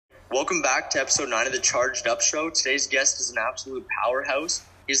Welcome back to episode 9 of the Charged Up Show. Today's guest is an absolute powerhouse.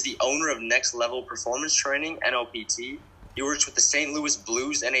 He is the owner of Next Level Performance Training, NLPT. He works with the St. Louis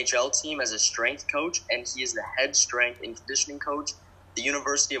Blues NHL team as a strength coach, and he is the head strength and conditioning coach at the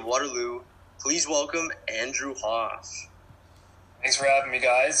University of Waterloo. Please welcome Andrew Hopf. Thanks for having me,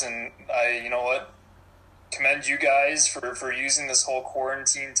 guys. And I, commend you guys for using this whole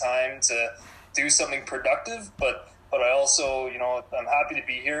quarantine time to do something productive, but I also, I'm happy to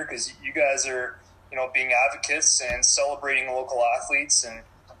be here because you guys are, being advocates and celebrating local athletes, and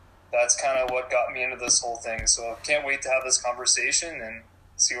that's kind of what got me into this whole thing. So can't wait to have this conversation and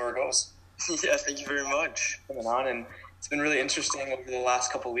see where it goes. Yeah, thank you very much coming on, and it's been really interesting over the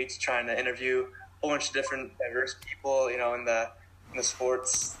last couple of weeks trying to interview a whole bunch of different diverse people, in the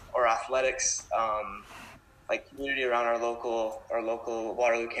sports or athletics, community around our local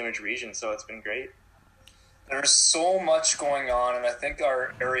Waterloo Cambridge region. So it's been great. There's so much going on, and I think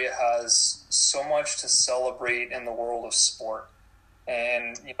our area has so much to celebrate in the world of sport.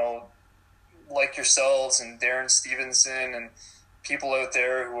 And, like yourselves and Darren Stevenson and people out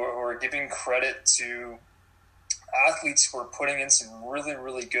there who are giving credit to athletes who are putting in some really,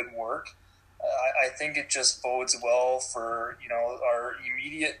 really good work, I think it just bodes well for, our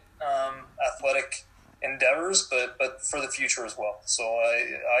immediate athletic endeavors, but for the future as well. So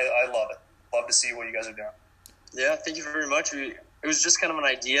I love it. Love to see what you guys are doing. Yeah, thank you very much. It was just kind of an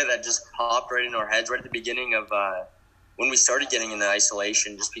idea that just popped right into our heads right at the beginning of when we started getting into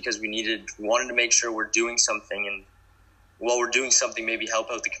isolation, just because we wanted to make sure we're doing something, and while we're doing something, maybe help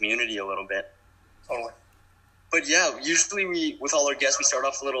out the community a little bit. Totally. But yeah, usually with all our guests, we start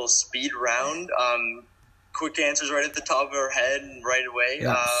off a little speed round. Quick answers right at the top of our head and right away.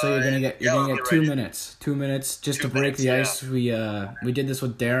 Yeah, so you're gonna get 2 minutes. 2 minutes just to break the ice. We did this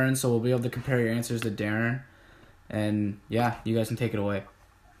with Darren, so we'll be able to compare your answers to Darren. And yeah, you guys can take it away.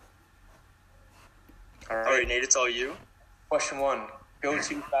 All right, Nate, it's all you. Question 1: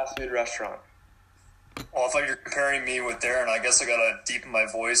 go-to fast food restaurant. Well, if you're comparing me with Darren, I guess I gotta deepen my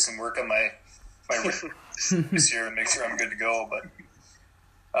voice and work on my this year to make sure I'm good to go. But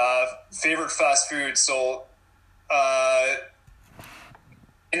favorite fast food. So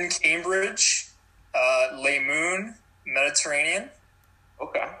in Cambridge, Le Moon, Mediterranean.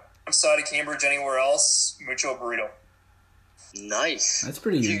 Okay. Outside of Cambridge, anywhere else, Mucho Burrito. Nice. That's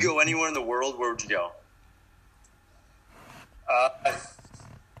pretty If easy. you go anywhere in the world, where would you go? I'd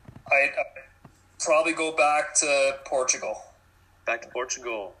probably go back to Portugal. Back to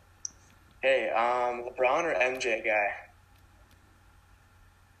Portugal. Hey, LeBron or MJ guy?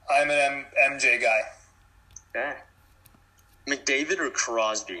 I'm an MJ guy. Okay. McDavid or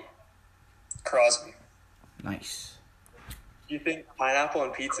Crosby? Crosby. Nice. Do you think pineapple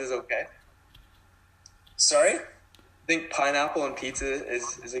on pizza is okay? Sorry? Think pineapple on pizza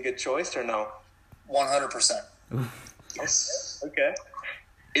is a good choice or no? 100%. Yes. Okay.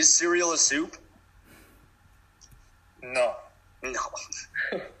 Is cereal a soup? No. No.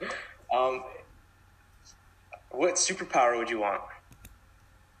 What superpower would you want?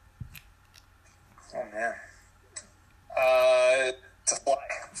 Oh, man. To fly,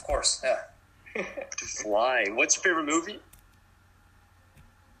 of course, yeah. To fly. What's your favorite movie?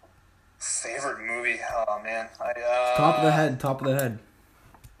 Favorite movie? Oh, man. Top of the head.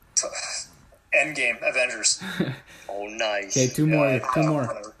 Endgame, Avengers. Oh, nice. Okay, two more.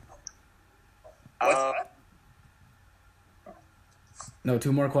 Whatever. What's that? No,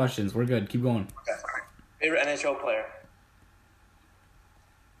 2 more questions. We're good. Keep going. Okay. Favorite NHL player?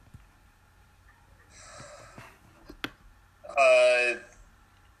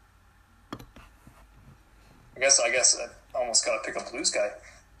 I guess I almost got to pick a Blues guy.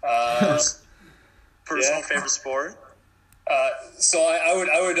 Personal favorite sport? So I would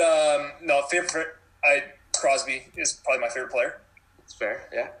Crosby is probably my favorite player. That's fair,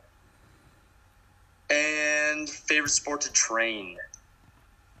 yeah. And favorite sport to train?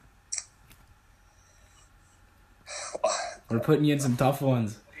 We're putting you in some tough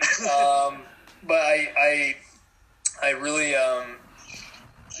ones. But I really I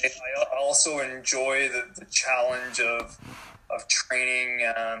also enjoy the challenge of training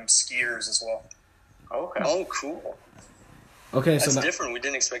skiers as well. Okay. Oh, cool. Okay, That's so different. We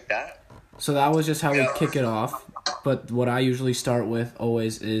didn't expect that. So that was just how we Yeah. kick it off. But what I usually start with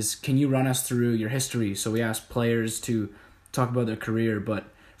always is, can you run us through your history? So we ask players to talk about their career, but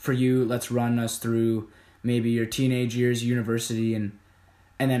for you, let's run us through maybe your teenage years, university, and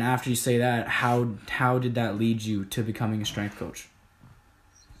then after you say that, how did that lead you to becoming a strength coach?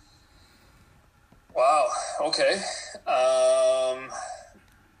 Wow. Okay.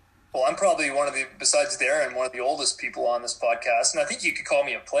 Well, I'm probably besides Darren, one of the oldest people on this podcast, and I think you could call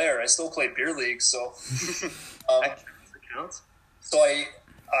me a player. I still play beer league, so. So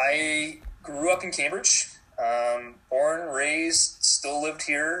I grew up in Cambridge, born, raised, still lived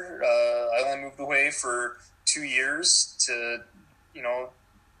here. I only moved away for 2 years to,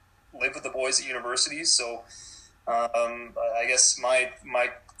 live with the boys at university. So I guess my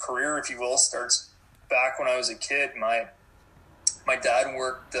career, if you will, starts back when I was a kid. My dad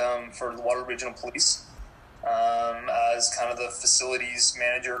worked for the Waterloo Regional Police as kind of the facilities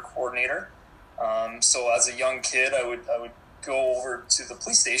manager coordinator. So as a young kid, I would go over to the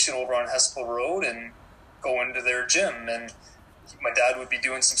police station over on Hespel Road and go into their gym. And my dad would be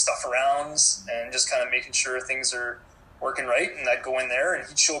doing some stuff around and just kind of making sure things are working right. And I'd go in there and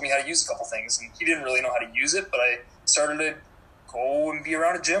he'd show me how to use a couple things. And he didn't really know how to use it, but I started to go and be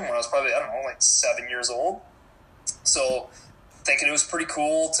around a gym when I was probably, 7 years old. So thinking it was pretty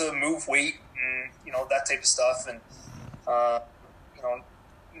cool to move weight and, that type of stuff. And,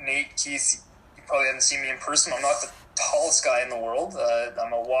 Nate, Keith, you probably haven't seen me in person. I'm not the tallest guy in the world.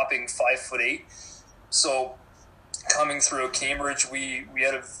 I'm a whopping 5'8". So coming through Cambridge, we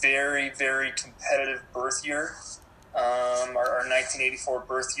had a very, very competitive birth year, our 1984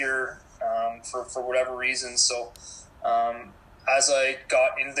 birth year, for whatever reason. So as I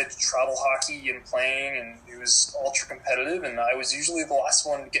got into travel hockey and playing, and it was ultra competitive, and I was usually the last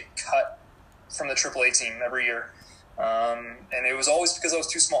one to get cut from the AAA team every year. And it was always because I was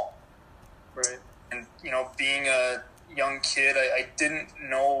too small. Right. And, being a young kid, I didn't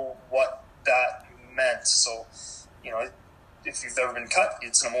know what that meant. So, if you've ever been cut,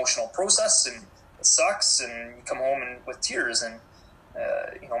 it's an emotional process and it sucks, and you come home with tears. And,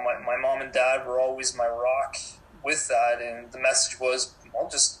 my mom and dad were always my rock with that. And the message was, well,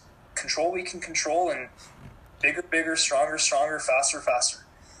 just control what you can control, and bigger, stronger, faster.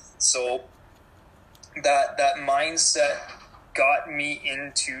 So that mindset got me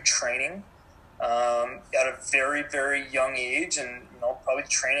into training at a very, very young age, and probably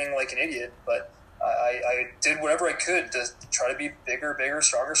training like an idiot, but I did whatever I could to try to be bigger,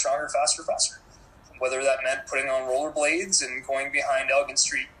 stronger, faster. Whether that meant putting on rollerblades and going behind Elgin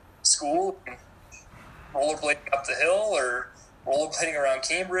Street School and rollerblading up the hill, or rollerblading around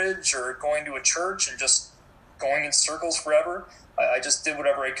Cambridge, or going to a church and just going in circles forever. I just did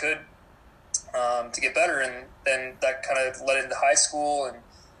whatever I could to get better, and then that kind of led into high school, and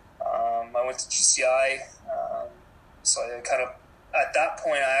I went to GCI. So I kind of, at that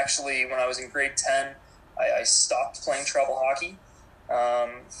point, when I was in grade 10, I stopped playing travel hockey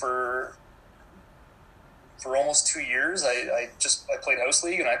for almost 2 years. I played house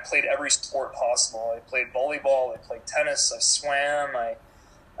league, and I played every sport possible. I played volleyball, I played tennis, I swam,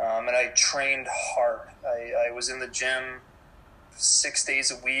 and I trained hard. I was in the gym 6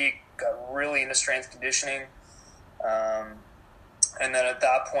 days a week, got really into strength conditioning. And then at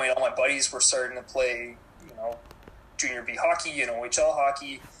that point, all my buddies were starting to play, junior B hockey and OHL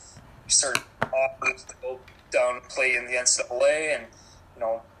hockey. We started to go down and play in the NCAA, and,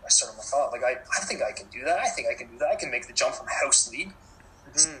 I started my thought, I think I can do that. I can make the jump from house league.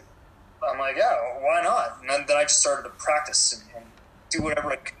 Mm-hmm. I'm like, yeah, why not? And then I just started to practice and do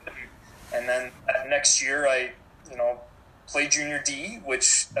whatever I could. And then next year, I, played junior D,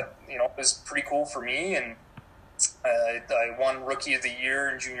 which, was pretty cool for me. And I won Rookie of the Year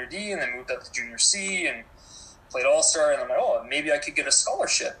in junior D, and then moved up to junior C and played All-Star. And I'm like, maybe I could get a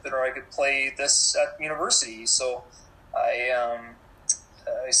scholarship, or I could play this at university. So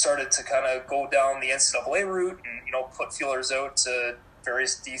I started to kind of go down the NCAA route and, put feelers out to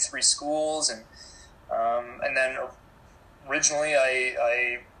various D3 schools. And then originally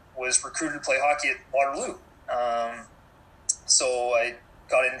I was recruited to play hockey at Waterloo. So I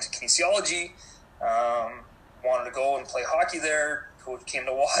got into kinesiology, wanted to go and play hockey there. Coach came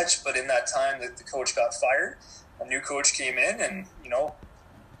to watch, but in that time the coach got fired. A new coach came in and,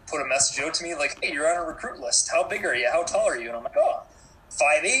 put a message out to me like, hey, you're on a recruit list. How big are you? How tall are you? And I'm like,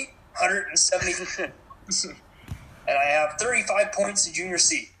 5'8", 170. And I have 35 points in junior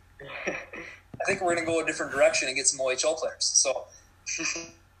C. I think we're going to go a different direction and get some OHL players. So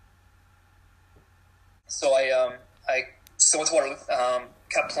I still went to Waterloo,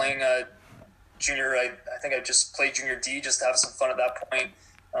 kept playing junior. I think I just played junior D just to have some fun at that point.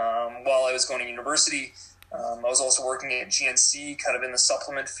 While I was going to university, I was also working at GNC, kind of in the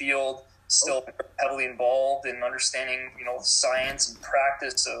supplement field, still heavily involved in understanding, science and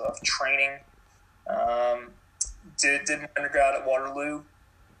practice of training. Did my undergrad at Waterloo.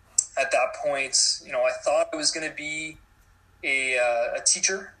 At that point, I thought I was going to be a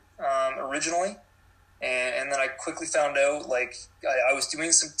teacher originally. And then I quickly found out, like, I was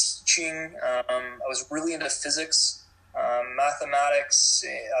doing some teaching. I was really into physics, mathematics,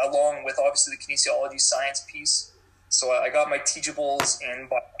 along with obviously the kinesiology science piece. So I got my teachables in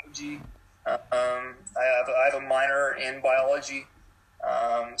biology. I have a minor in biology.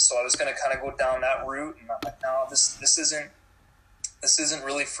 So I was going to kind of go down that route, and I'm like, no, this isn't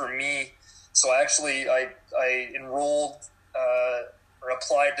really for me. So I enrolled or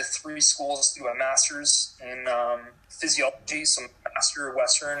applied to 3 schools to do a master's in physiology, so Master,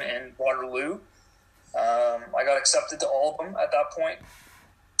 Western, and Waterloo. I got accepted to all of them at that point.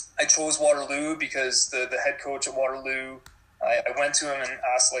 I chose Waterloo because the head coach at Waterloo, I went to him and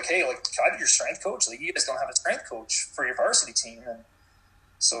asked, like, hey, like, can I be your strength coach? Like, you guys don't have a strength coach for your varsity team. And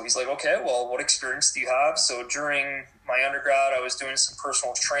so he's like, okay, well, what experience do you have? So during my undergrad, I was doing some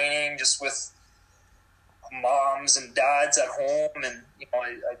personal training just with moms and dads at home. And, you know,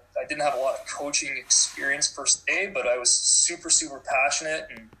 I didn't have a lot of coaching experience per se, but I was super, super passionate.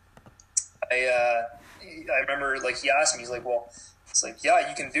 And I remember, like, he asked me, he's like, well, it's like, yeah,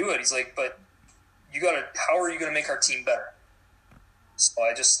 you can do it. He's like, but how are you going to make our team better? So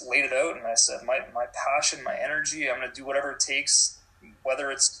I just laid it out and I said, my passion, my energy, I'm going to do whatever it takes, whether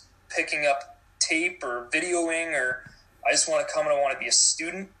it's picking up tape or videoing, or I just want to come and I want to be a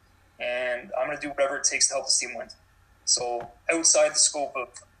student, and I'm going to do whatever it takes to help the team win. So outside the scope of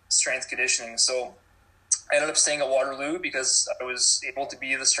strength conditioning. So I ended up staying at Waterloo because I was able to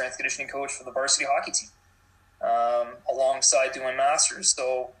be the strength conditioning coach for the varsity hockey team, alongside doing masters.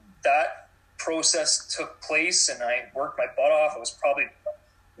 So that process took place and I worked my butt off. I was probably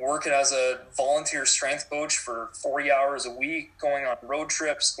working as a volunteer strength coach for 40 hours a week, going on road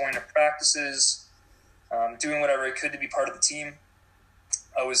trips, going to practices, doing whatever I could to be part of the team.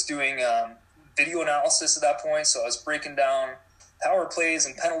 I was doing video analysis at that point, so I was breaking down power plays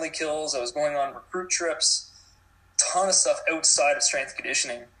and penalty kills. I was going on recruit trips, ton of stuff outside of strength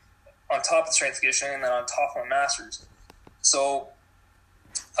conditioning, on top of strength conditioning, and then on top of my masters. So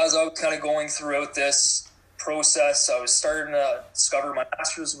as I was kind of going throughout this process, I was starting to discover my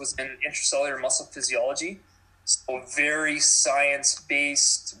master's was in intracellular muscle physiology. So very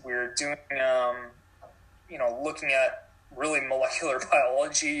science-based. We're doing, looking at really molecular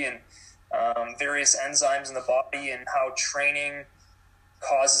biology and various enzymes in the body and how training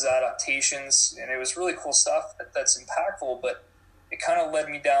causes adaptations. And it was really cool stuff that's impactful, but it kind of led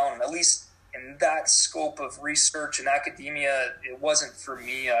me down, at least in that scope of research and academia, it wasn't for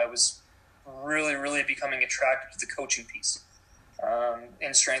me. I was really, really becoming attracted to the coaching piece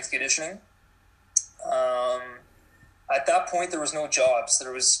in strength conditioning. At that point, there was no jobs.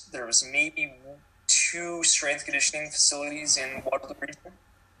 There was maybe 2 strength conditioning facilities in Waterloo region.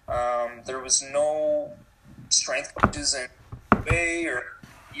 There was no strength coaches in Bay, or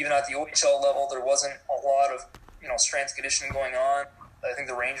even at the OHL level, there wasn't a lot of strength conditioning going on. I think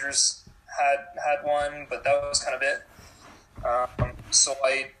the Rangers had one, but that was kind of it. So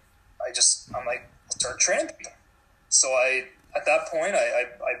I'm like, start training people. So at that point, I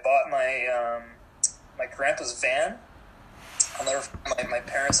bought my grandpa's van. I'll never forget, my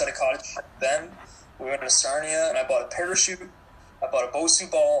parents had a cottage then. We went to Sarnia, and I bought a parachute. I bought a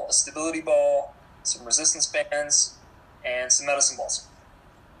Bosu ball, a stability ball, some resistance bands, and some medicine balls.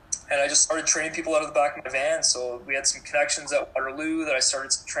 And I just started training people out of the back of my van. So we had some connections at Waterloo that I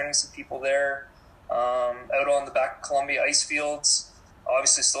started training some people there, out on the back of Columbia ice fields.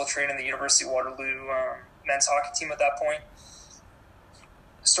 Obviously still training the University of Waterloo men's hockey team at that point.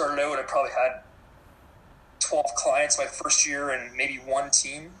 Started out, I probably had 12 clients my first year and maybe 1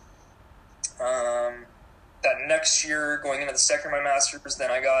 team. That next year, going into the second year of my master's, then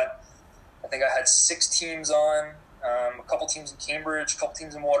I think I had 6 teams on, a couple teams in Cambridge, a couple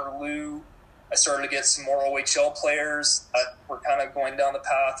teams in Waterloo. I started to get some more OHL players that were kind of going down the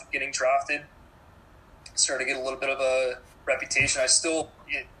path of getting drafted. Started to get a little bit of a reputation. I still,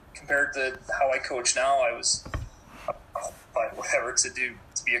 compared to how I coach now, I was qualified whatever to do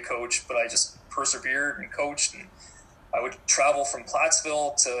to be a coach, but I just persevered and coached, and I would travel from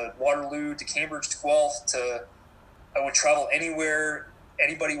Plattsville to Waterloo to Cambridge to Guelph I would travel anywhere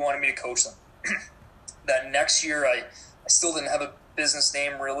anybody wanted me to coach them. That next year, I still didn't have a business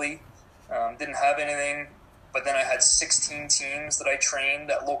name really, didn't have anything, but then I had 16 teams that I trained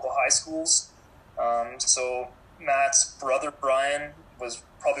at local high schools. So Matt's brother, Brian, was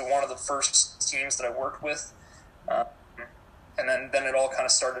probably one of the first teams that I worked with. And then it all kind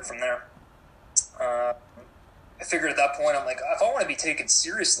of started from there. I figured at that point, I'm like, if I want to be taken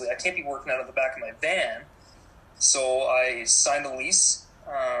seriously, I can't be working out of the back of my van. So I signed a lease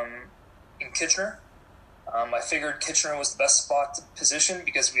in Kitchener. I figured Kitchener was the best spot to position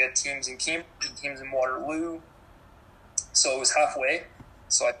because we had teams in Cambridge and teams in Waterloo. So it was halfway.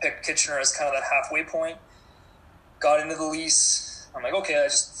 So I picked Kitchener as kind of that halfway point. Got into the lease. I'm like, okay, I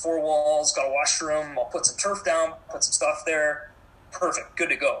just 4 walls, got a washroom. I'll put some turf down, put some stuff there. Perfect, good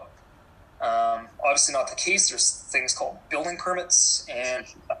to go. Obviously not the case. There's things called building permits and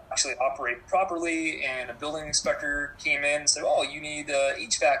actually operate properly. And a building inspector came in and said, oh, you need a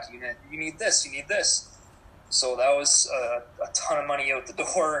HVAC unit. You need this, you need this. So that was a ton of money out the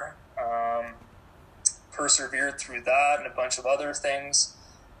door. Persevered through that and a bunch of other things.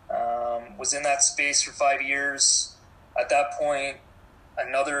 Was in that space for 5 years. At that point,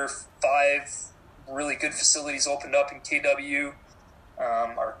 another 5 really good facilities opened up in KW.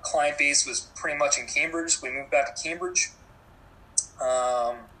 Our client base was pretty much in Cambridge. We moved back to Cambridge.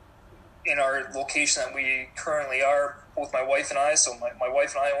 In our location that we currently are, both my wife and I, so my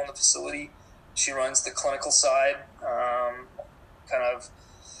wife and I own the facility. She runs the clinical side.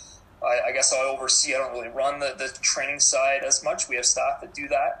 I guess I oversee. I don't really run the training side as much. We have staff that do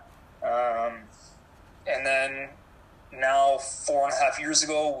that. And then now 4.5 years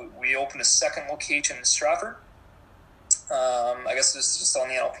ago, we opened a second location in Stratford. I guess this is just on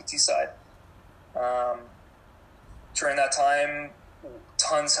the NLPT side. During that time,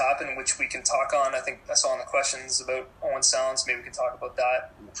 tons happened, which we can talk on. I think I saw in the questions about Owen Sounds. Maybe we can talk about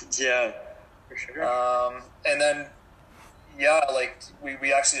that. Yeah, for sure. And then, we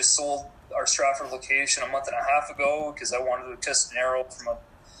actually just sold our Stratford location a month and a half ago because I wanted to just narrow from a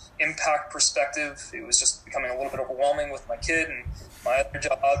impact perspective. It was just becoming a little bit overwhelming with my kid and my other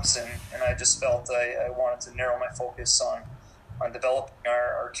jobs, and I just felt I wanted to narrow my focus on developing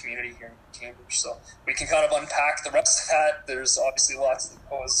our community here in Cambridge. So we can kind of unpack the rest of that. There's obviously lots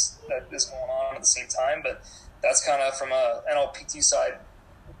that is going on at the same time, but that's kind of from a NLPT side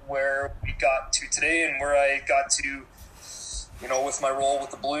where we got to today and where I got to, with my role with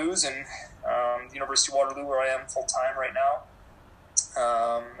the Blues and the University of Waterloo, where I am full-time right now,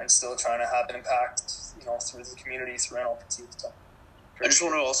 and still trying to have an impact, through the community, through NLPT. So. I just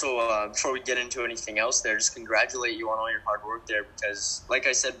want to also, before we get into anything else there, just congratulate you on all your hard work there because, like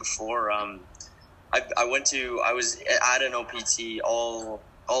I said before, I was at an OPT all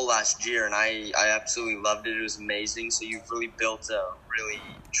last year, and I absolutely loved it. It was amazing. So you've really built a really,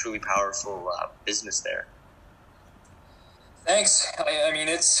 truly powerful business there. Thanks. I mean,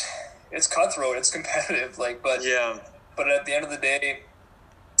 it's cutthroat. It's competitive. But at the end of the day,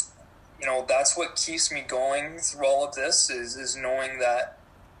 that's what keeps me going through all of this is knowing that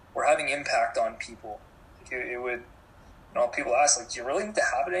we're having impact on people. It would, people ask, do you really need to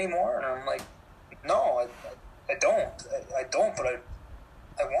have it anymore? And I'm like, no, I don't. I don't, but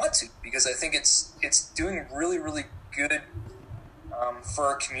I want to because I think it's doing really, really good for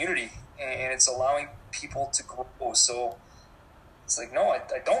our community and it's allowing people to grow. So it's like, no, I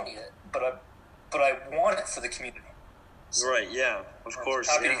don't need it, but I want it for the community. So, right, yeah, of course.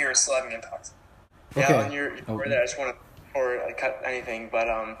 Happy to hear it's still having impact. Yeah, okay. On your story there, I just want to, or I cut anything, but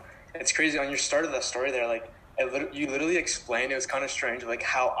it's crazy. On your start of the story there, you literally explained, it was kind of strange,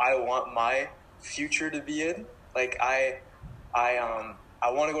 how I want my future to be in. I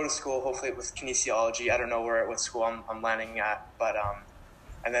want to go to school, hopefully with kinesiology. I don't know what school I'm landing at, but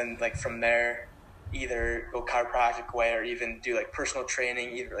and then from there, either go chiropractic way or even do personal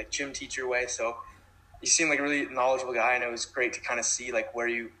training, either gym teacher way. So you seem like a really knowledgeable guy, and it was great to kind of see where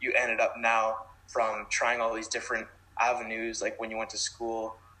you ended up now from trying all these different avenues. When you went to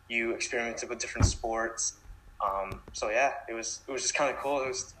school, you experimented with different sports. So yeah, it was just kind of cool. It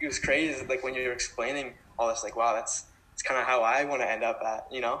was crazy. When you were explaining all this, wow, it's kind of how I want to end up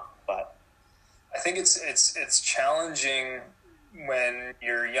at, but I think it's challenging when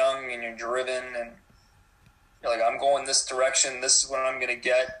you're young and you're driven and you're like, I'm going this direction. This is what I'm going to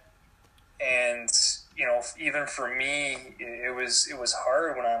get. And, even for me, it was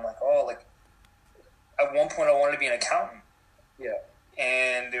hard when I'm at one point I wanted to be an accountant. Yeah.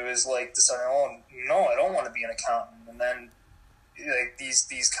 And it was deciding, oh, no, I don't want to be an accountant. And then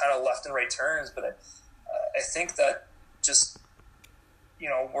these kind of left and right turns. But I think that just,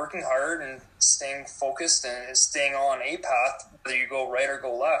 working hard and staying focused and staying on a path, whether you go right or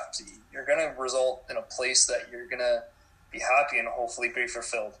go left, you're going to result in a place that you're going to be happy and hopefully be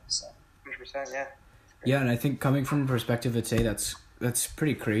fulfilled. So. 100%, yeah. Yeah, and I think coming from a perspective of say that's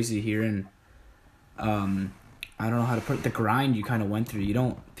pretty crazy here, and I don't know how to put it, the grind you kind of went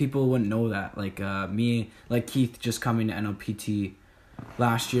through. People wouldn't know that. Me, Keith just coming to NLPT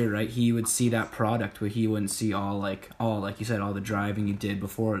last year, right? He would see that product, but he wouldn't see all like you said, all the driving you did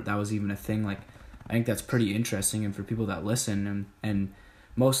before that was even a thing. I think that's pretty interesting, and for people that listen and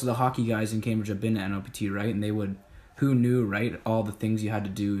most of the hockey guys in Cambridge have been to NLPT, right? And who knew, right, all the things you had to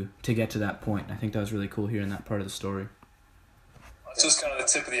do to get to that point. I think that was really cool hearing that part of the story. It's just kind of the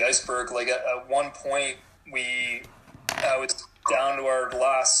tip of the iceberg. Like at one point, I was down to our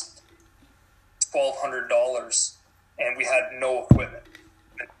last $1,200, and we had no equipment.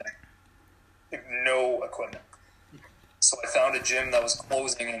 Like, no equipment. So I found a gym that was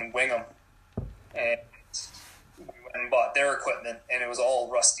closing in Wingham, and we went and bought their equipment, and it was all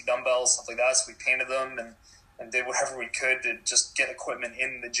rusty dumbbells, stuff like that. So we painted them and did whatever we could to just get equipment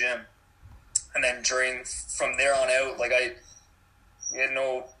in the gym. And then from there on out, like we had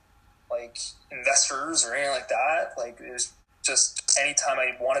no like investors or anything like that. Like it was just anytime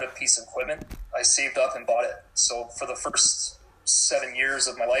I wanted a piece of equipment, I saved up and bought it. So for the first 7 years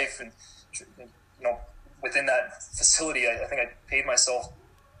of my life, and within that facility, I think I paid myself,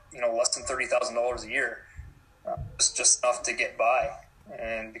 less than $30,000 a year, just enough to get by.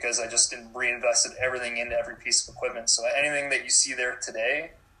 And because I just reinvested everything into every piece of equipment. So anything that you see there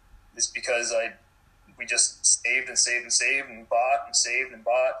today is because we just saved and saved and saved and bought and saved and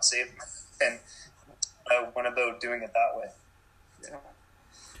bought and saved, and I went about doing it that way.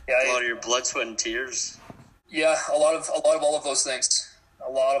 Yeah, a lot of your blood, sweat, and tears. Yeah, a lot of all of those things. A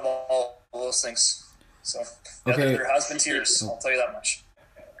lot of all of those things. So okay. There has been tears. I'll tell you that much.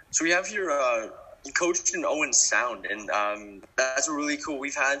 So we have you coached in Owen Sound, and that's really cool.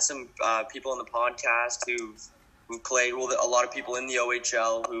 We've had some people on the podcast who've played. Well, a lot of people in the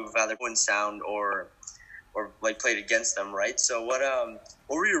OHL who've either Owen Sound or like played against them, right? So what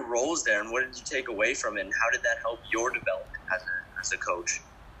were your roles there, and what did you take away from it, and how did that help your development as a coach?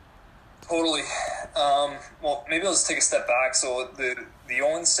 Totally. Well, maybe I'll just take a step back. So the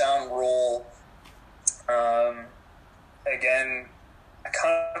Owen Sound role, again,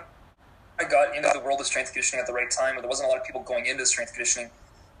 I got into the world of strength conditioning at the right time, but there wasn't a lot of people going into strength conditioning,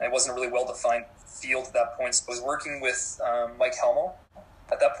 and it wasn't a really well-defined field at that point. So I was working with Mike Helmo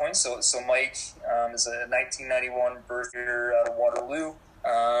at that point. So Mike is a 1991 birth year out of Waterloo.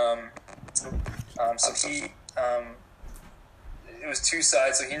 So he... it was two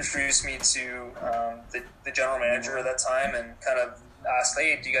sides. So he introduced me to the general manager at that time and kind of asked,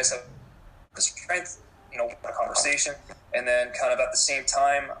 hey, do you guys have the strength? A conversation. And then kind of at the same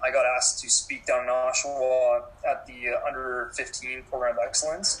time, I got asked to speak down in Oshawa at the under 15 program of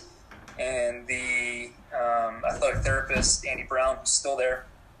excellence. And the athletic therapist, Andy Brown, who's still there,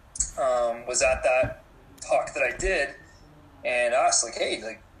 was at that talk that I did and asked, like, hey,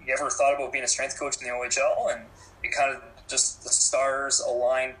 like, you ever thought about being a strength coach in the OHL? And it kind of just the stars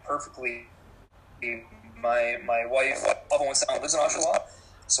aligned perfectly. My wife, Owen Sound, lives in Oshawa,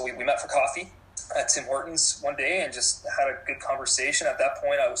 so we met for coffee at Tim Hortons one day and just had a good conversation. At that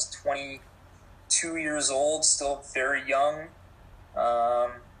point, I was 22 years old, still very young.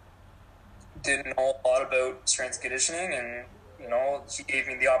 Didn't know a lot about strength conditioning, and he gave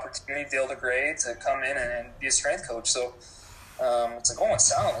me the opportunity, Dale DeGray, to come in and be a strength coach. So it's like, Owen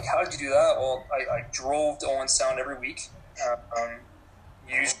Sound, like, how did you do that? Well, I drove to Owen Sound every week.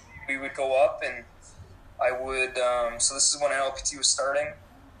 Usually we would go up, and I would so this is when NLPT was starting.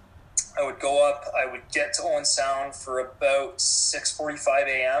 I would go up, I would get to Owen Sound for about 6:45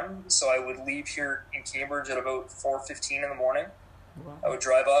 a.m. So I would leave here in Cambridge at about 4:15 in the morning. Wow. I would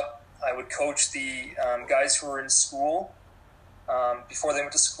drive up, I would coach the guys who were in school before they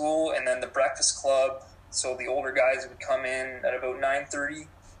went to school, and then the breakfast club. So the older guys would come in at about 9:30.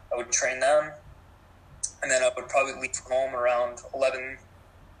 I would train them, and then I would probably leave from home around 11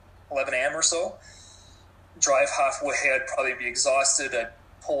 a.m. or so. Drive halfway, I'd probably be exhausted. I'd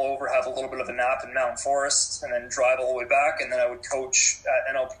pull over, have a little bit of a nap in Mountain Forest, and then drive all the way back. And then I would coach at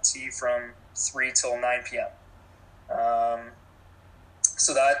NLPT from 3 till 9 p.m.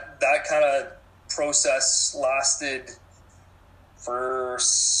 So that kind of process lasted for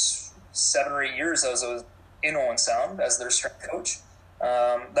 7 or 8 years. I was in Owen Sound as their strength coach.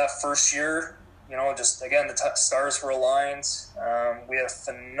 That first year, just again, the stars were aligned. We had a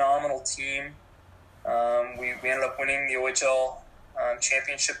phenomenal team. We ended up winning the OHL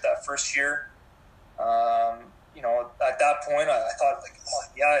championship that first year. At that point, I thought, like, oh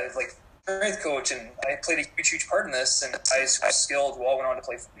yeah, like strength coach, and I played a huge part in this. And I was skilled. We all went on to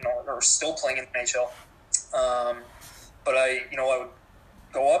play, or still playing in the NHL. But I would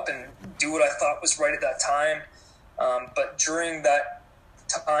go up and do what I thought was right at that time. But during that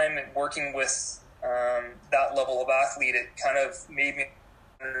time and working with that level of athlete, it kind of made me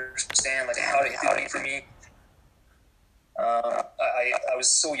understand, like, how do you for me. I was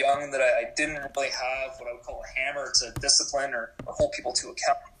so young that I didn't really have what I would call a hammer to discipline or hold people to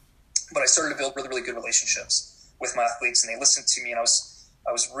account. But I started to build really, really good relationships with my athletes, and they listened to me, and I was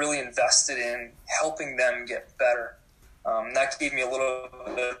I was really invested in helping them get better. That gave me a little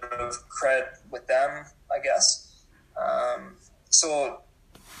bit of cred with them, I guess. So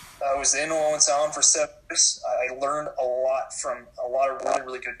I was in Owen Sound for 7 years. I learned a lot from a lot of really,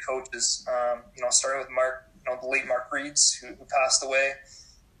 really good coaches. Starting with Mark, the late Mark Reeds, who passed away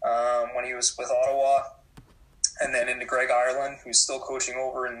when he was with Ottawa, and then into Greg Ireland, who's still coaching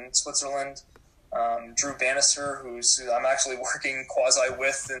over in Switzerland. Drew Bannister, who I'm actually working quasi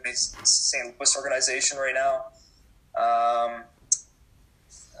with in the St. Louis organization right now.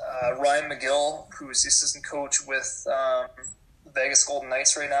 Ryan McGill, who's the assistant coach with Vegas Golden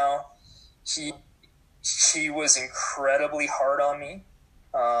Knights right now. He was incredibly hard on me.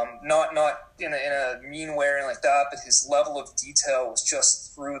 Not in a mean way or anything like that, but his level of detail was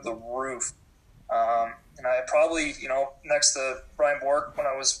just through the roof. And I probably, next to Brian Bork, when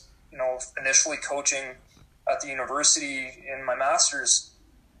I was, initially coaching at the university in my master's,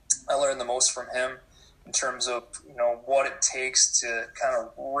 I learned the most from him in terms of, what it takes to kind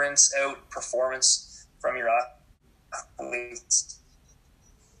of rinse out performance from your athletes.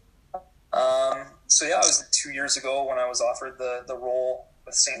 So yeah, it was 2 years ago when I was offered the role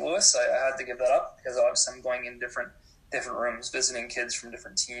with St. Louis. I had to give that up because obviously I'm going in different rooms, visiting kids from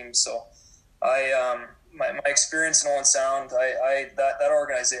different teams. So my experience in Owen Sound, that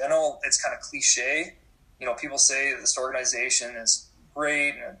organization, I know it's kind of cliche. People say this organization is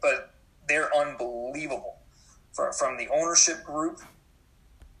great, but they're unbelievable. From the ownership group,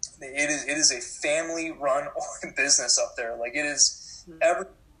 it is a family-run business up there. Like, it is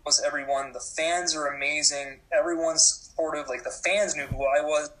everyone. The fans are amazing. Everyone's supportive. Like, the fans knew who I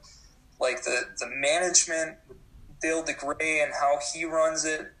was. Like, the management, Dale DeGray and how he runs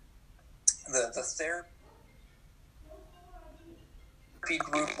it, the therapy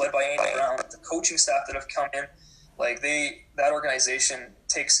group led by Andy Brown, the coaching staff that have come in, like that organization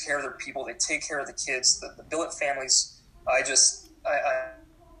takes care of their people. They take care of the kids, the billet families. I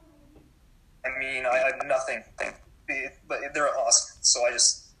have nothing, but they're awesome. So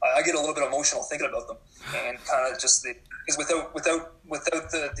I get a little bit emotional thinking about them, and kind of just because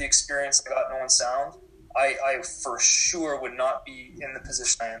without the experience I got in Owen Sound, I for sure would not be in the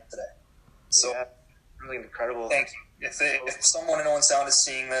position I am today. So, yeah, really incredible. Thank you. If someone in Owen Sound is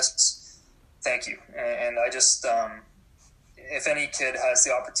seeing this, thank you. And I just, if any kid has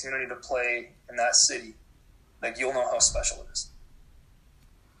the opportunity to play in that city, like, you'll know how special it is.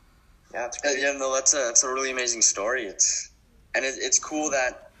 Yeah, it's great. That's a really amazing story. It's cool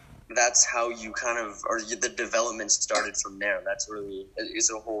that that's how you kind of, or the development started from there. It's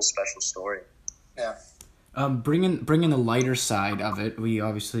a whole special story. Yeah. Bringing the lighter side of it, we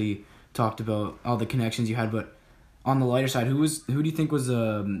obviously talked about all the connections you had, but on the lighter side, who do you think was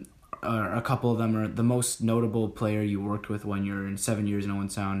a couple of them, or the most notable player you worked with when you're in 7 years in Owen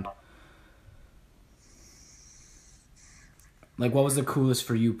Sound? Like, what was the coolest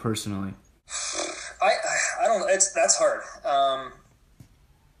for you personally? I don't. That's hard.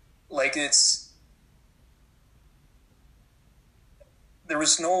 There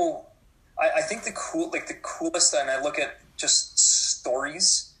was no. I think the coolest, and I look at just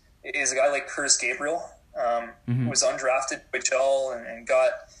stories, is a guy like Curtis Gabriel, who was undrafted HL and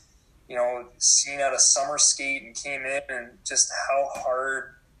got, seen at a summer skate and came in, and just how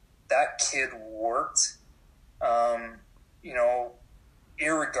hard that kid worked.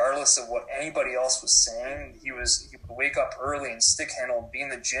 Irregardless of what anybody else was saying, he would wake up early and stick handle, be in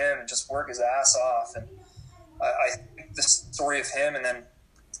the gym and just work his ass off. And I think the story of him, and then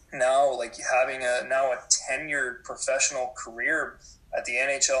now, like, having a tenured professional career at the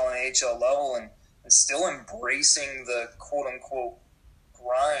NHL and AHL level, and still embracing the quote unquote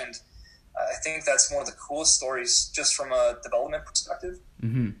grind. I think that's one of the coolest stories, just from a development perspective.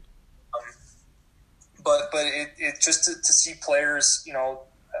 Mm-hmm. But it just to see players,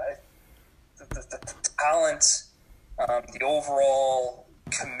 the talent, the overall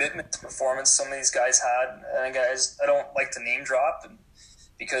commitment to performance some of these guys had. And guys, I don't like to name drop,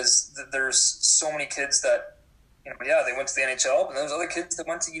 because there's so many kids that, they went to the NHL, but there's other kids that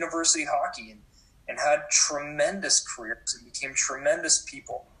went to university hockey and had tremendous careers and became tremendous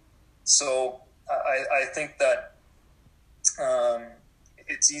people. So I think that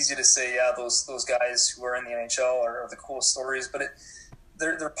it's easy to say, those guys who are in the NHL are the coolest stories, but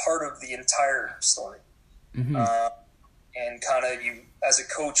they're part of the entire story. Mm-hmm. And kind of, you, as a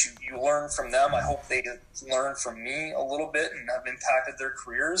coach, you learn from them. I hope they learn from me a little bit and have impacted their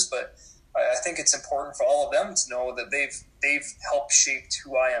careers, but I think it's important for all of them to know that they've helped shape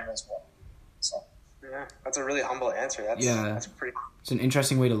who I am as well. So yeah, that's a really humble answer. That's pretty. It's an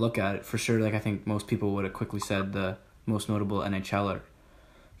interesting way to look at it, for sure. Like, I think most people would have quickly said the most notable NHLer.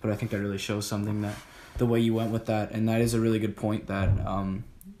 But I think that really shows something, that the way you went with that, and that is a really good point, that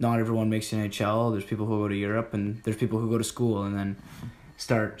not everyone makes the NHL. There's people who go to Europe, and there's people who go to school and then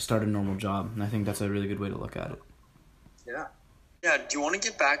start a normal job. And I think that's a really good way to look at it. Yeah. Yeah, do you want to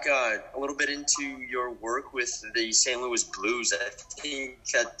get back a little bit into your work with the St. Louis Blues? I think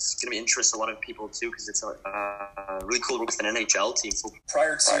that's going to interest a lot of people too, because it's a really cool work with an NHL team.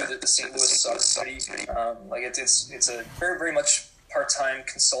 Prior to the St. Louis study, it's a very, very much part-time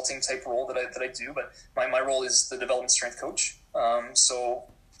consulting type role that I do, but my role is the development strength coach. So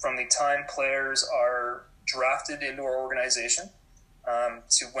from the time players are drafted into our organization,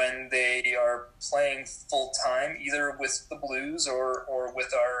 to when they are playing full-time, either with the Blues or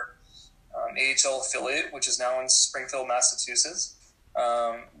with our AHL affiliate, which is now in Springfield, Massachusetts.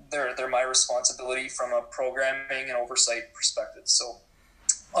 They're my responsibility from a programming and oversight perspective. So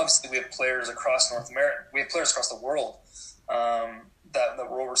obviously we have players across North America. We have players across the world that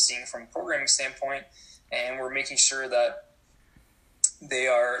we're overseeing from a programming standpoint, and we're making sure that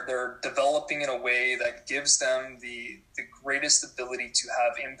they're developing in a way that gives them the greatest ability to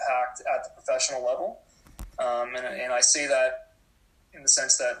have impact at the professional level. And I say that in the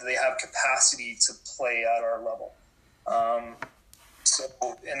sense that they have capacity to play at our level.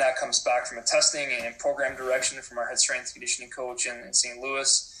 And that comes back from a testing and program direction from our head strength conditioning coach in St.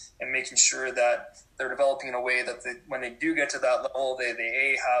 Louis, and making sure that they're developing in a way that when they do get to that level,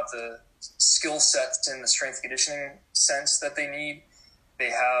 they have the skill sets in the strength conditioning sense that they need. They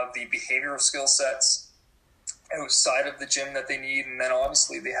have the behavioral skill sets outside of the gym that they need, and then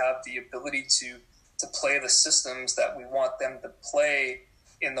obviously they have the ability to play the systems that we want them to play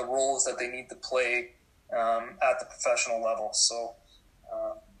in the roles that they need to play at the professional level. So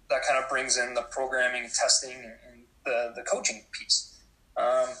that kind of brings in the programming, testing, and the coaching piece.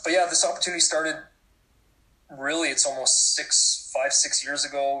 But yeah, this opportunity started really, it's almost 5-6 years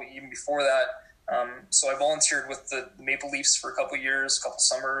ago, even before that. So I volunteered with the Maple Leafs for a couple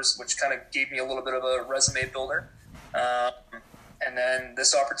summers, which kind of gave me a little bit of a resume builder. And then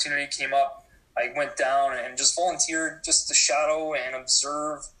this opportunity came up. I went down and just volunteered just to shadow and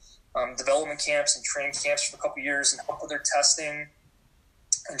observe development camps and training camps for a couple years and help with their testing,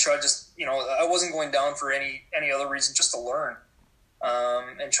 and try to just, I wasn't going down for any other reason, just to learn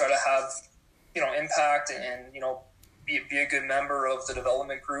and try to have, impact and be a good member of the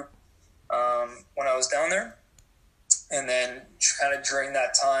development group. When I was down there, and then kind of during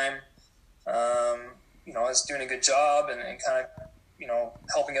that time, I was doing a good job and kind of,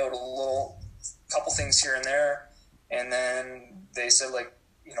 helping out a couple things here and there. And then they said,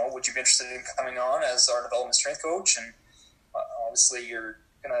 would you be interested in coming on as our development strength coach? And obviously you're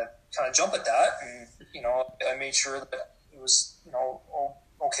going to kind of jump at that. And, I made sure that it was,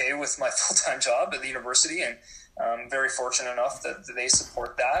 okay with my full-time job at the university, and I'm very fortunate enough that they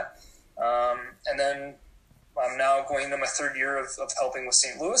support that. And then I'm now going into my third year of helping with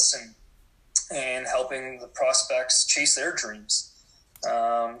St. Louis and helping the prospects chase their dreams.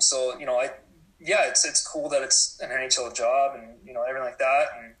 So, it's cool that it's an NHL job and, everything like that.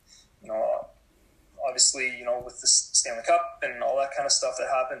 And, obviously, with the Stanley Cup and all that kind of stuff that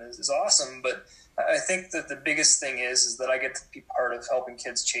happened is awesome. But I think that the biggest thing is that I get to be part of helping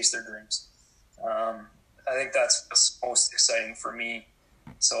kids chase their dreams. I think that's what's most exciting for me.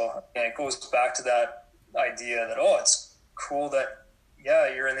 So it goes back to that idea that, it's cool that,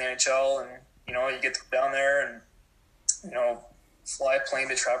 you're in the NHL and, you get to go down there and, fly a plane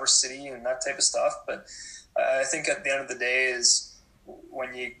to Traverse City and that type of stuff. But I think at the end of the day is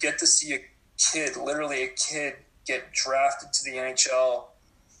when you get to see literally a kid get drafted to the NHL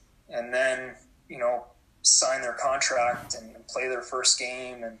and then, sign their contract and play their first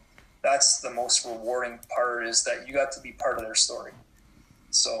game. And that's the most rewarding part, is that you got to be part of their story.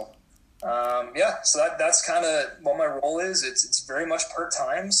 So, so that's kind of what my role is. It's very much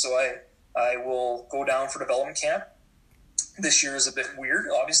part-time. So I will go down for development camp. This year is a bit weird,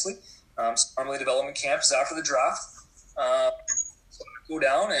 obviously. So normally development camp is after the draft. So I go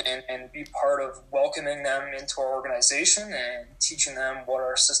down and be part of welcoming them into our organization and teaching them what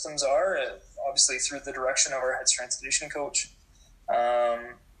our systems are, obviously through the direction of our head strength conditioning coach.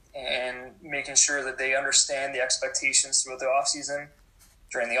 And making sure that they understand the expectations throughout the off-season.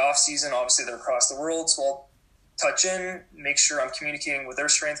 During the off-season, obviously they're across the world, so I'll touch in, make sure I'm communicating with their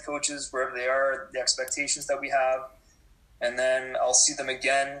strength coaches wherever they are, the expectations that we have. And then I'll see them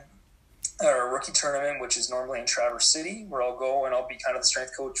again at our rookie tournament, which is normally in Traverse City, where I'll go and I'll be kind of the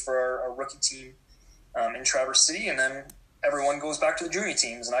strength coach for our rookie team in Traverse City. And then everyone goes back to the junior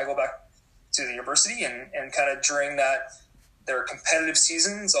teams, and I go back to the university. And kind of during their competitive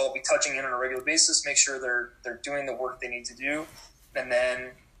seasons, I'll be touching in on a regular basis, make sure they're doing the work they need to do. And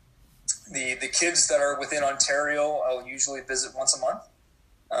then The kids that are within Ontario, I'll usually visit once a month.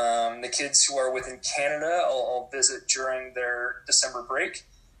 The kids who are within Canada, I'll visit during their December break.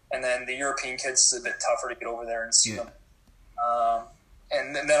 And then the European kids, is a bit tougher to get over there and see them.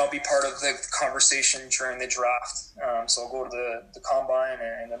 And then I'll be part of the conversation during the draft. So I'll go to the combine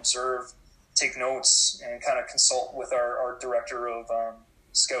and observe, take notes, and kind of consult with our director of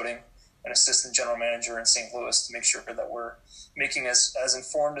scouting and assistant general manager in St. Louis to make sure that we're making as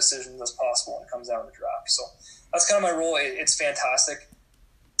informed decisions as possible when it comes down to the draft. So that's kind of my role. It's fantastic.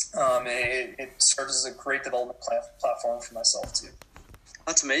 It serves as a great development platform for myself too.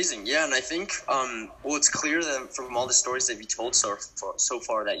 That's amazing. Yeah, and I think it's clear that from all the stories that you told so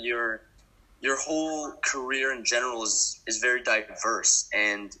far that your whole career in general is very diverse,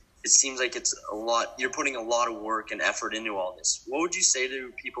 and it seems like it's a lot. You're putting a lot of work and effort into all this. What would you say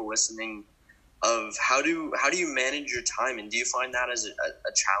to people listening of how do you manage your time, and do you find that as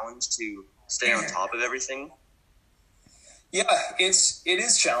a challenge to stay on top of everything? Yeah, it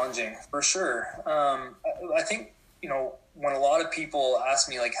is challenging for sure. I think, when a lot of people ask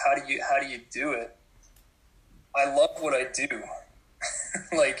me like, how do you do it? I love what I do,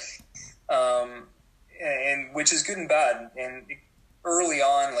 and which is good and bad. And early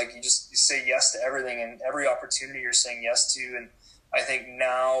on, like you say yes to everything, and every opportunity you're saying yes to. And I think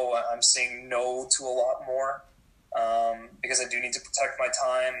now I'm saying no to a lot more because I do need to protect my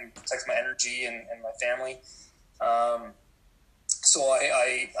time, protect my energy, and my family. So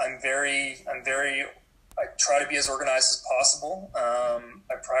I try to be as organized as possible. I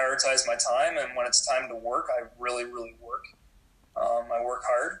prioritize my time, and when it's time to work, I really, really work. I work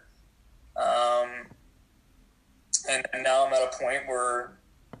hard. And now I'm at a point where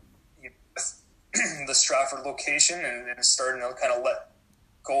with the Stratford location and starting to kind of let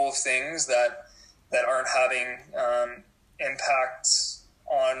go of things that aren't having impact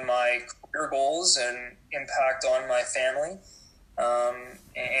on my career goals and impact on my family.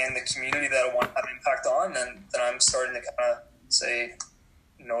 And the community that I want to have impact on, then I'm starting to kind of say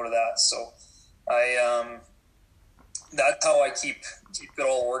no to that. So that's how I keep it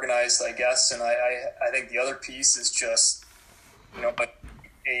all organized, I guess. And I think the other piece is just,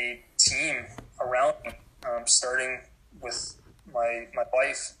 a team around me, starting with my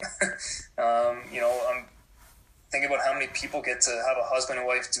wife. I'm thinking about how many people get to have a husband and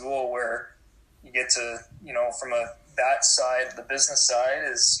wife duo where you get to, from that side, the business side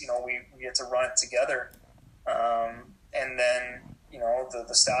is, we get to run it together. And then,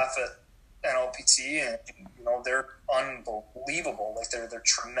 the staff at NLPT, and, they're unbelievable. Like they're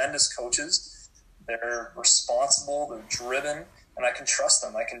tremendous coaches. They're responsible. They're driven, and I can trust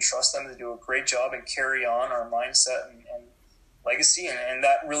them. I can trust them to do a great job and carry on our mindset and legacy. And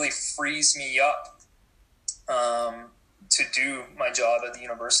that really frees me up to do my job at the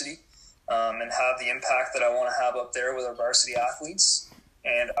university. And have the impact that I want to have up there with our varsity athletes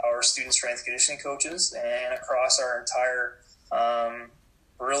and our student strength conditioning coaches and across our entire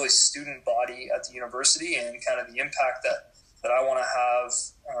really student body at the university, and kind of the impact that I want to have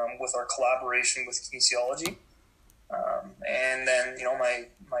with our collaboration with kinesiology. And then,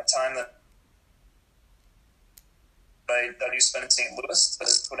 my time that I do spend in St. Louis to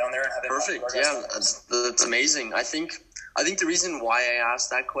go down there and have perfect. Yeah, that's amazing. I think the reason why I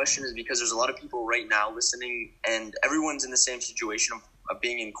asked that question is because there's a lot of people right now listening, and everyone's in the same situation of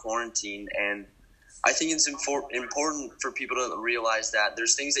being in quarantine. And I think it's important for people to realize that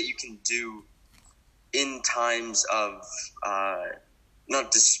there's things that you can do in times of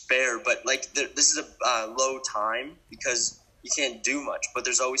not despair, but like this is a low time because you can't do much, but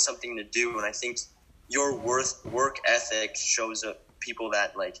there's always something to do. And I think your work ethic shows people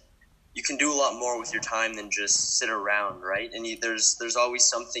that like you can do a lot more with your time than just sit around, right? And there's always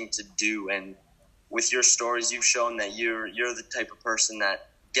something to do. And with your stories, you've shown that you're the type of person that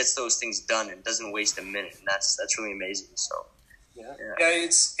gets those things done and doesn't waste a minute. And that's really amazing. So yeah,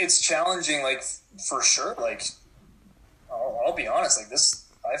 it's challenging, like for sure. Like I'll be honest, like this,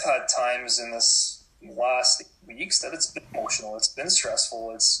 I've had times in this last weeks that it's been emotional. It's been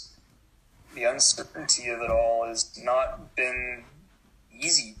stressful. It's the uncertainty of it all has not been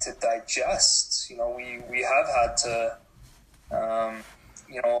easy to digest. We have had to,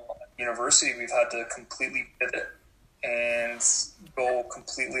 university, we've had to completely pivot and go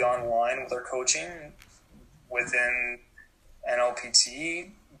completely online with our coaching. Within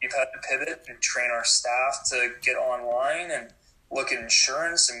NLPT, we've had to pivot and train our staff to get online and look at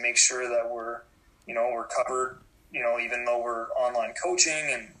insurance and make sure that we're covered, even though we're online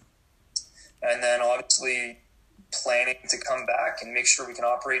coaching, and then obviously planning to come back and make sure we can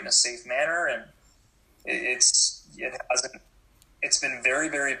operate in a safe manner. And it's been very,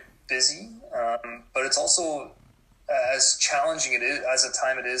 very busy, but it's also as challenging it is as a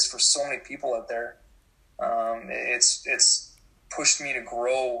time it is for so many people out there. It's pushed me to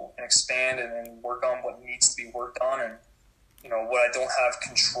grow and expand and work on what needs to be worked on, and what I don't have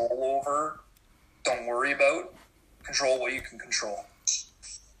control over, don't worry about. Control what you can control,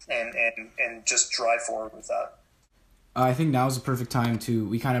 and just drive forward with that. I think now is the perfect time to,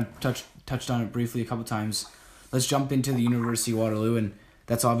 we kind of touched on it briefly a couple times. Let's jump into the University of Waterloo, and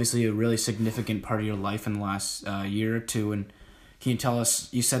that's obviously a really significant part of your life in the last year or two. And can you tell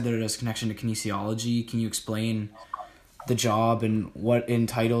us, you said there is a connection to kinesiology. Can you explain the job and what it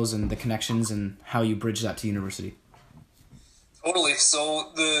entitles and the connections and how you bridge that to university? Totally.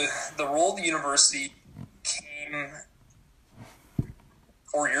 So the role of the university came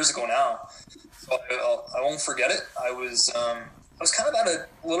 4 years ago now. So I won't forget it. I was kind of at a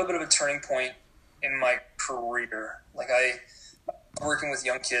little bit of a turning point in my career. Like working with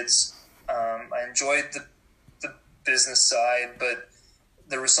young kids. I enjoyed the business side, but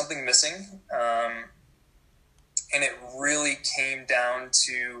there was something missing. And it really came down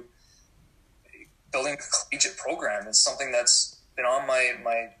to building a collegiate program. It's something that's been on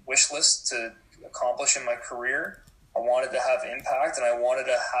my wish list to accomplish in my career. I wanted to have impact, and I wanted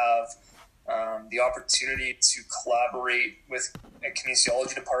to have the opportunity to collaborate with a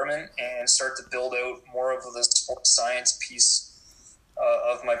kinesiology department and start to build out more of the sports science piece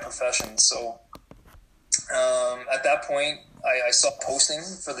of my profession. So at that point, I saw posting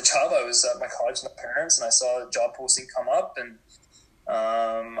for the job. I was at my college with my parents, and I saw a job posting come up, and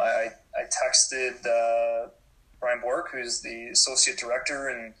I texted Brian Bork, who's the associate director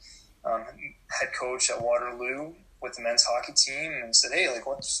and head coach at Waterloo with the men's hockey team, and said, "Hey, like,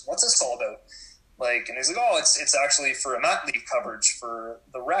 what's this all about?" Like, and he's like, "Oh, it's actually for a mat league coverage for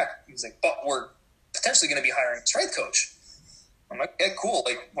the rec." He's like, "But we're potentially going to be hiring a strength coach." I'm like, "Yeah, cool.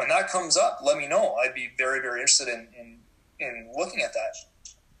 Like, when that comes up, let me know. I'd be very, very interested in looking at that."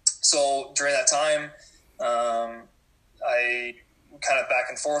 So during that time, I kind of back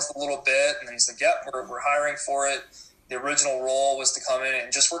and forth a little bit, and then he's like, "Yep, we're hiring for it." The original role was to come in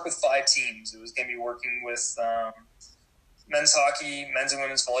and just work with 5 teams. It was going to be working with men's hockey, men's and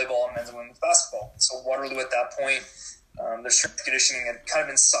women's volleyball, and men's and women's basketball. So Waterloo at that point, their strength and conditioning had kind of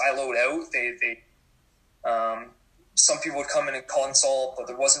been siloed out. They some people would come in and consult, but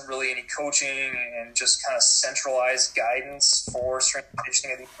there wasn't really any coaching and just kind of centralized guidance for strength and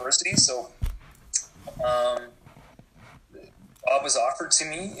conditioning at the university. So job was offered to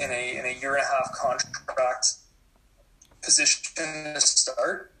me in a year and a half contract position to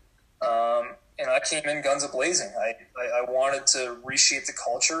start. And I came in guns a-blazing. I wanted to reshape the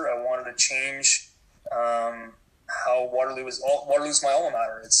culture. I wanted to change how Waterloo's my alma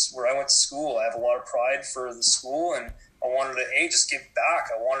mater. It's where I went to school. I have a lot of pride for the school, and I wanted to just give back.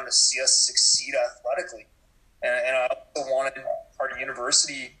 I wanted to see us succeed athletically. And I also wanted our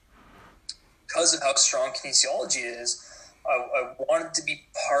university, because of how strong kinesiology is, I wanted to be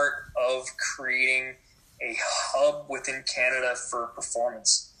part of creating a hub within Canada for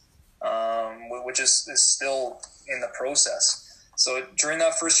performance, which is still in the process. So during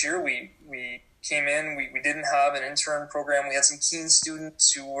that first year, we came in. We didn't have an intern program. We had some keen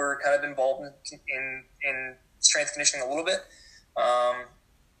students who were kind of involved in strength conditioning a little bit.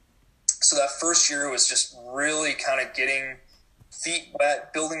 So that first year was just really kind of getting feet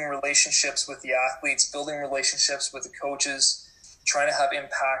wet, building relationships with the athletes, building relationships with the coaches, trying to have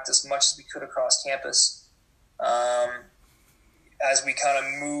impact as much as we could across campus. As we kind of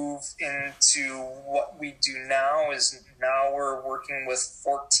move into what we do now we're working with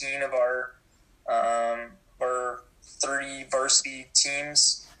 14 of our 30 varsity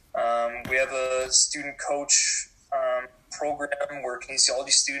teams. We have a student coach program where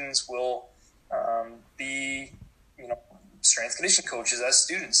kinesiology students will be, strength conditioning coaches as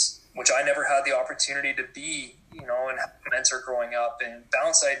students, which I never had the opportunity to be, and have a mentor growing up and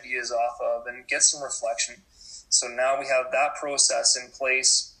bounce ideas off of and get some reflection. So now we have that process in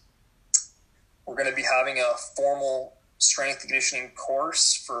place. We're going to be having a formal strength and conditioning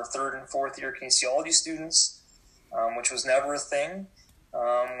course for 3rd and 4th year kinesiology students, which was never a thing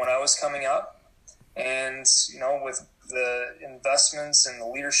when I was coming up. And, with the investments and the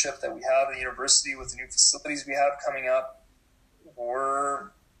leadership that we have at the university, with the new facilities we have coming up,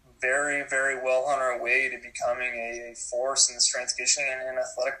 we're very, very well on our way to becoming a force in the strength conditioning and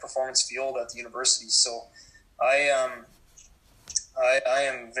athletic performance field at the university. So I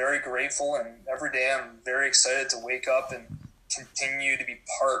am very grateful, and every day I'm very excited to wake up and continue to be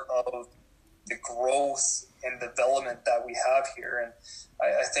part of the growth and development that we have here. And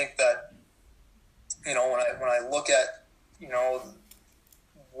I think that, when I look at,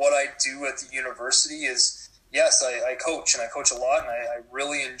 what do at the university is, yes, I coach, and I coach a lot, and I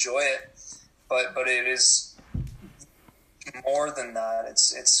really enjoy it, but it is more than that.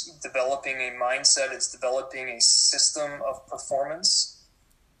 It's developing a mindset, it's developing a system of performance,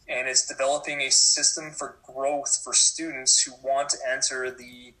 and it's developing a system for growth for students who want to enter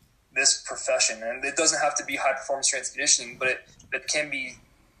this profession. And it doesn't have to be high performance strength and conditioning, but it can be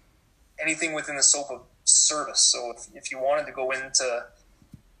anything within the scope of service. So if you wanted to go into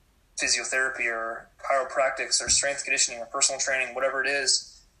physiotherapy or chiropractics or strength conditioning or personal training, whatever it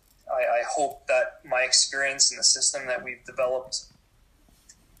is, I hope that my experience in the system that we've developed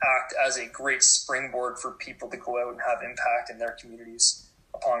act as a great springboard for people to go out and have impact in their communities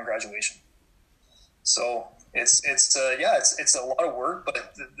upon graduation. So it's a lot of work,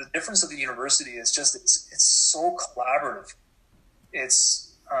 but the difference of the university is just it's so collaborative.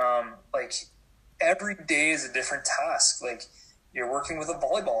 It's like every day is a different task. Like, you're working with a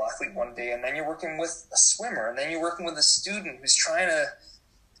volleyball athlete one day, and then you're working with a swimmer, and then you're working with a student who's trying to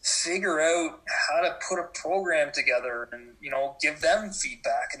figure out how to put a program together and, give them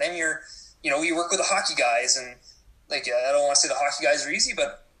feedback. And then you work with the hockey guys, and like, I don't want to say the hockey guys are easy,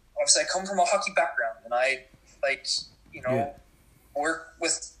 but obviously I come from a hockey background, and I work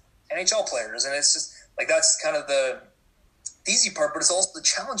with NHL players, and it's just like, that's kind of the easy part, but it's also the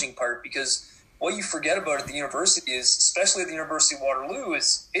challenging part, because what you forget about at the university is, especially at the University of Waterloo, it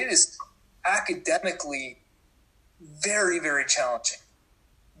is academically very, very challenging.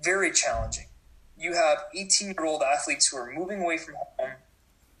 Very challenging. You have 18-year-old athletes who are moving away from home,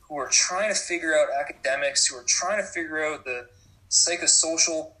 who are trying to figure out academics, who are trying to figure out the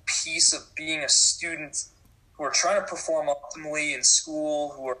psychosocial piece of being a student, who are trying to perform optimally in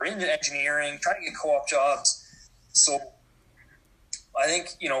school, who are in engineering, trying to get co-op jobs. So I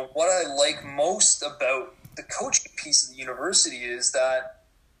think, what I like most about the coaching piece of the university is that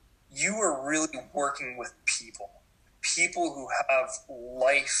you are really working with people who have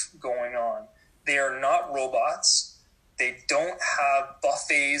life going on. They are not robots. They don't have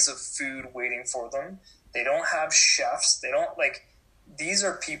buffets of food waiting for them. They don't have chefs. They don't these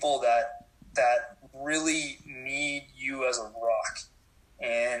are people that really need you as a rock.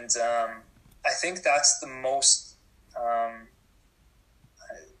 And I think that's the most,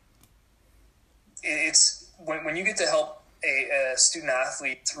 it's when you get to help a student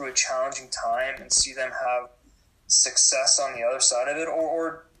athlete through a challenging time and see them have success on the other side of it,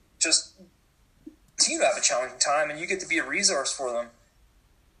 or just continue to have a challenging time, and you get to be a resource for them.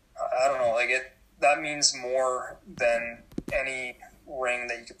 I don't know, that means more than any ring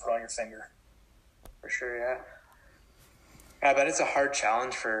that you could put on your finger. For sure, yeah. Yeah, but it's a hard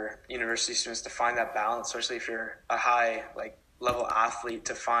challenge for university students to find that balance, especially if you're a high level athlete,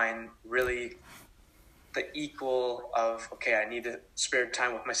 to find really the equal of, okay, I need to spare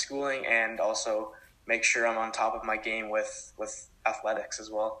time with my schooling and also make sure I'm on top of my game with athletics as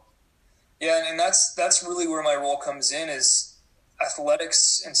well. Yeah, and that's really where my role comes in, is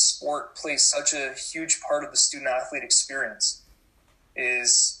athletics and sport plays such a huge part of the student athlete experience.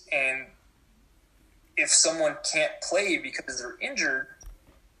 And if someone can't play because they're injured,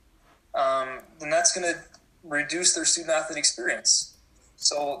 then that's going to reduce their student athlete experience.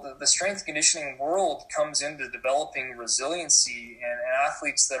 So the strength conditioning world comes into developing resiliency and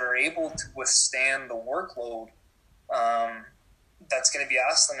athletes that are able to withstand the workload that's going to be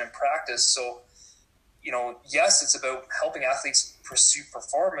asked them in practice. So, yes, it's about helping athletes pursue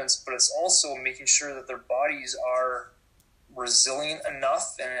performance, but it's also making sure that their bodies are resilient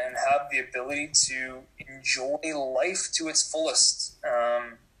enough and have the ability to enjoy life to its fullest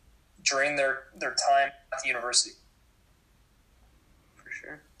during their time at the university.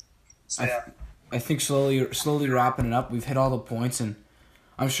 So, yeah. I think slowly wrapping it up, we've hit all the points, and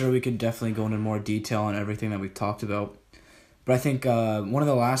I'm sure we could definitely go into more detail on everything that we've talked about. But I think one of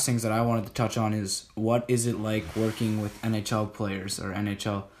the last things that I wanted to touch on is, what is it like working with NHL players or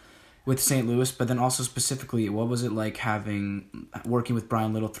NHL with St. Louis, but then also specifically, what was it like working with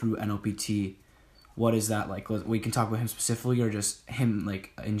Brian Little through NOPT? What is that like? We can talk about him specifically, or just him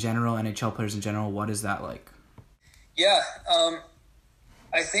in general, NHL players in general. What is that like? Yeah,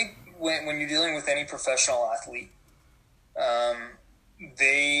 I think when you're dealing with any professional athlete,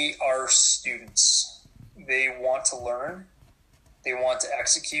 they are students. They want to learn, they want to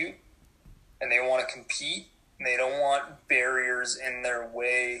execute, and they want to compete. And they don't want barriers in their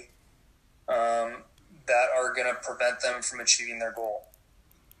way that are going to prevent them from achieving their goal.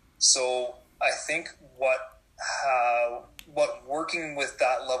 So I think what working with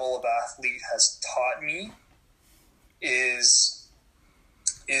that level of athlete has taught me is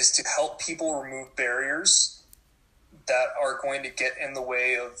to help people remove barriers that are going to get in the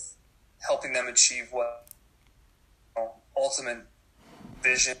way of helping them achieve what ultimate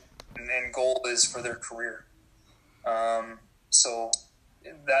vision and goal is for their career. So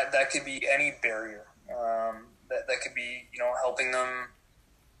that could be any barrier. That could be, helping them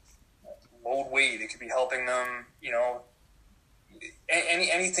load weight. It could be helping them,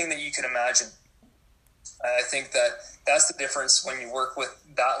 anything that you can imagine. I think that's the difference when you work with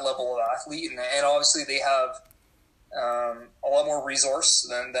that level of athlete, and obviously they have a lot more resource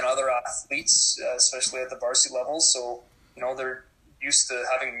than other athletes, especially at the varsity level. So they're used to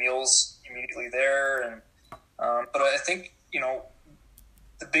having meals immediately there, and but I think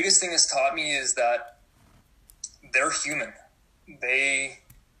the biggest thing it's taught me is that they're human. They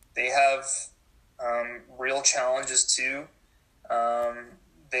have real challenges too.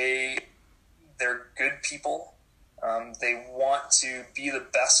 They're good people. They want to be the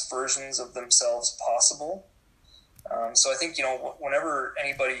best versions of themselves possible. So I think, whenever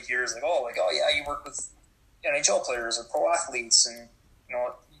anybody hears oh yeah, you work with NHL players or pro athletes, and, you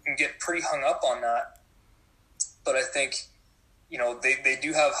can get pretty hung up on that. But I think, they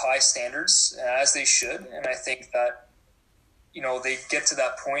do have high standards, as they should. And I think that, they get to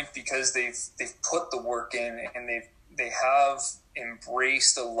that point because they've put the work in, and they have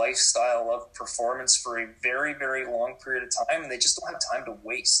embraced a lifestyle of performance for a very, very long period of time, and they just don't have time to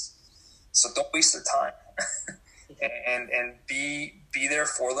waste. So don't waste their time. and be there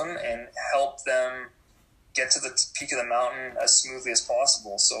for them and help them get to the peak of the mountain as smoothly as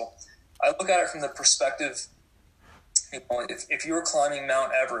possible. So I look at it from the perspective, if you were climbing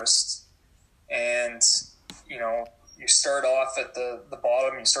Mount Everest and, you start off at the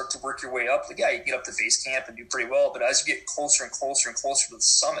bottom, you start to work your way up, you get up to base camp and do pretty well. But as you get closer and closer and closer to the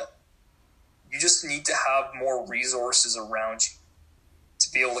summit, you just need to have more resources around you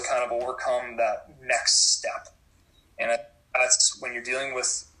to be able to kind of overcome that next step. And that's when you're dealing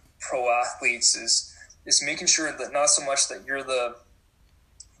with pro athletes is making sure that not so much that you're the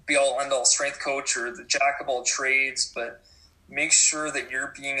be-all, end-all strength coach or the jack of all trades, but make sure that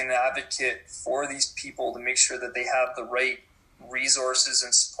you're being an advocate for these people to make sure that they have the right resources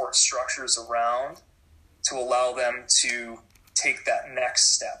and support structures around to allow them to take that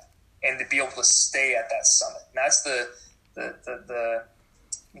next step and to be able to stay at that summit. And that's the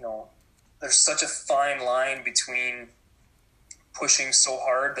there's such a fine line between pushing so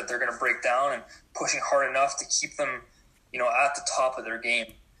hard that they're going to break down and pushing hard enough to keep them, at the top of their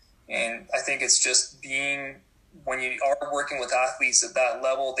game. And I think it's just when you are working with athletes at that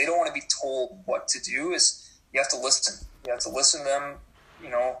level, they don't want to be told what to do. Is you have to listen. You have to listen to them,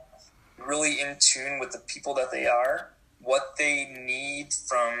 really in tune with the people that they are, what they need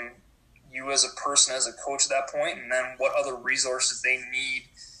from you as a person, as a coach at that point, and then what other resources they need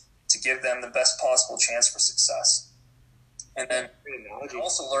to give them the best possible chance for success. And then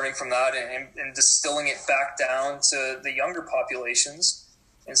also learning from that and distilling it back down to the younger populations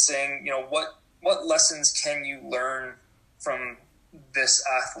and saying, what lessons can you learn from this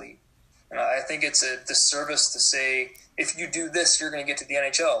athlete? And I think it's a disservice to say, if you do this, you're going to get to the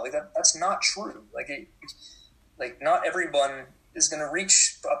NHL. That's not true. Not everyone is going to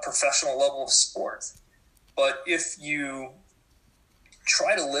reach a professional level of sport. But if you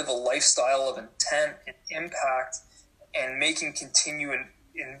try to live a lifestyle of intent and impact and making continued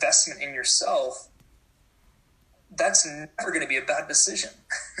investment in yourself, that's never going to be a bad decision.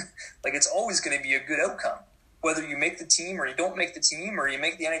 It's always going to be a good outcome. Whether you make the team or you don't make the team, or you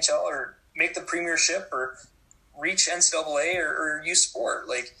make the NHL or make the premiership or reach NCAA or U Sport.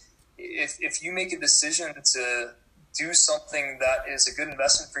 If you make a decision to do something that is a good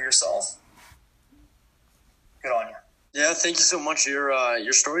investment for yourself, good on you. Yeah, thank you so much.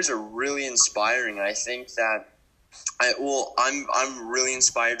 Your stories are really inspiring. I think that I'm really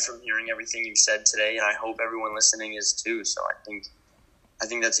inspired from hearing everything you've said today, and I hope everyone listening is too. So I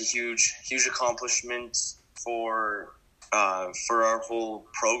think that's a huge accomplishment for our whole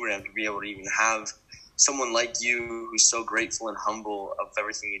program to be able to even have someone like you who's so grateful and humble of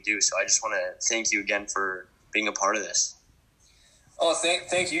everything you do. So I just want to thank you again for being a part of this. Oh,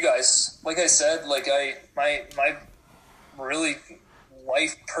 thank you guys. Like I said, my really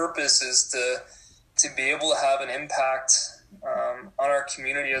life purpose is to be able to have an impact on our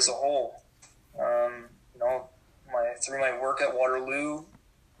community as a whole. Through my work at Waterloo,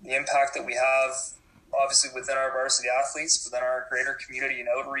 the impact that we have, obviously within our varsity athletes, within our greater community and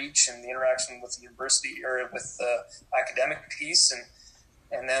outreach and the interaction with the university or with the academic piece,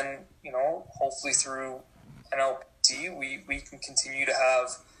 and then hopefully through NLPT, we can continue to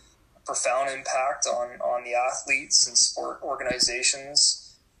have a profound impact on the athletes and sport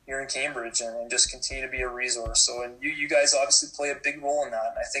organizations here in Cambridge, and just continue to be a resource. So, and you guys obviously play a big role in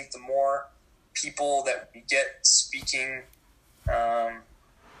that. And I think the more people that we get speaking a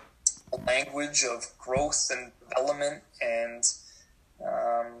language of growth and development and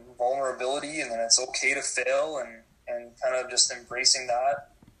vulnerability, and then it's okay to fail, and kind of just embracing that,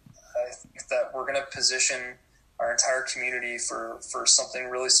 I think that we're going to position our entire community for something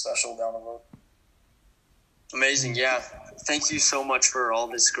really special down the road. Amazing, yeah. Thank you so much for all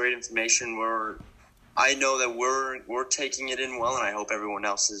this great information. I know that we're taking it in well, and I hope everyone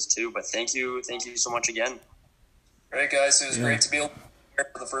else is too. But thank you so much again. Great, guys. It was great to be able to be here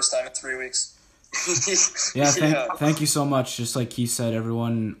for the first time in 3 weeks. Thank you so much. Just like he said,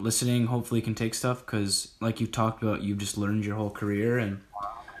 everyone listening hopefully can take stuff, because like you talked about, you've just learned your whole career, and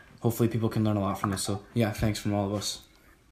hopefully people can learn a lot from this. So yeah, thanks from all of us.